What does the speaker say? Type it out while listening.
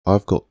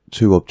I've got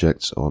two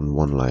objects on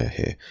one layer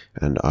here,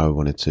 and I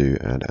wanted to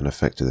add an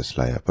effect to this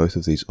layer. Both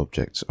of these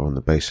objects are on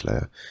the base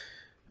layer,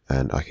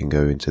 and I can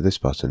go into this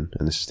button,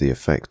 and this is the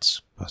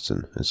effects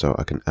button, and so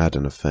I can add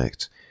an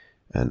effect,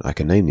 and I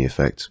can name the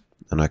effect,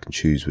 and I can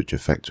choose which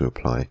effect to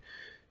apply.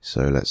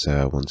 So let's say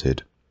I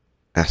wanted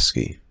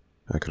ASCII.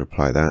 I could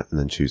apply that and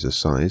then choose the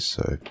size,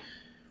 so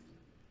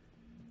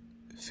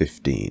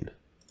 15.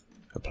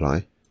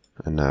 Apply,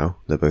 and now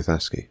they're both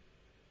ASCII.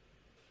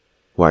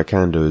 What I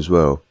can do as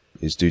well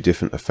is do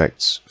different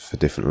effects for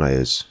different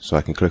layers. So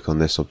I can click on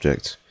this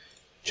object,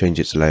 change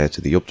its layer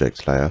to the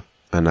object layer,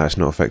 and now it's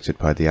not affected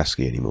by the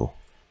ASCII anymore.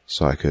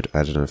 So I could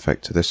add an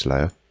effect to this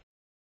layer,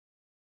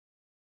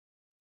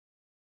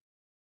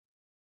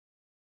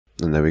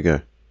 and there we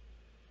go.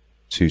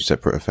 Two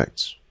separate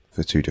effects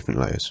for two different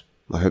layers.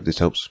 I hope this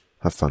helps.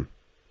 Have fun.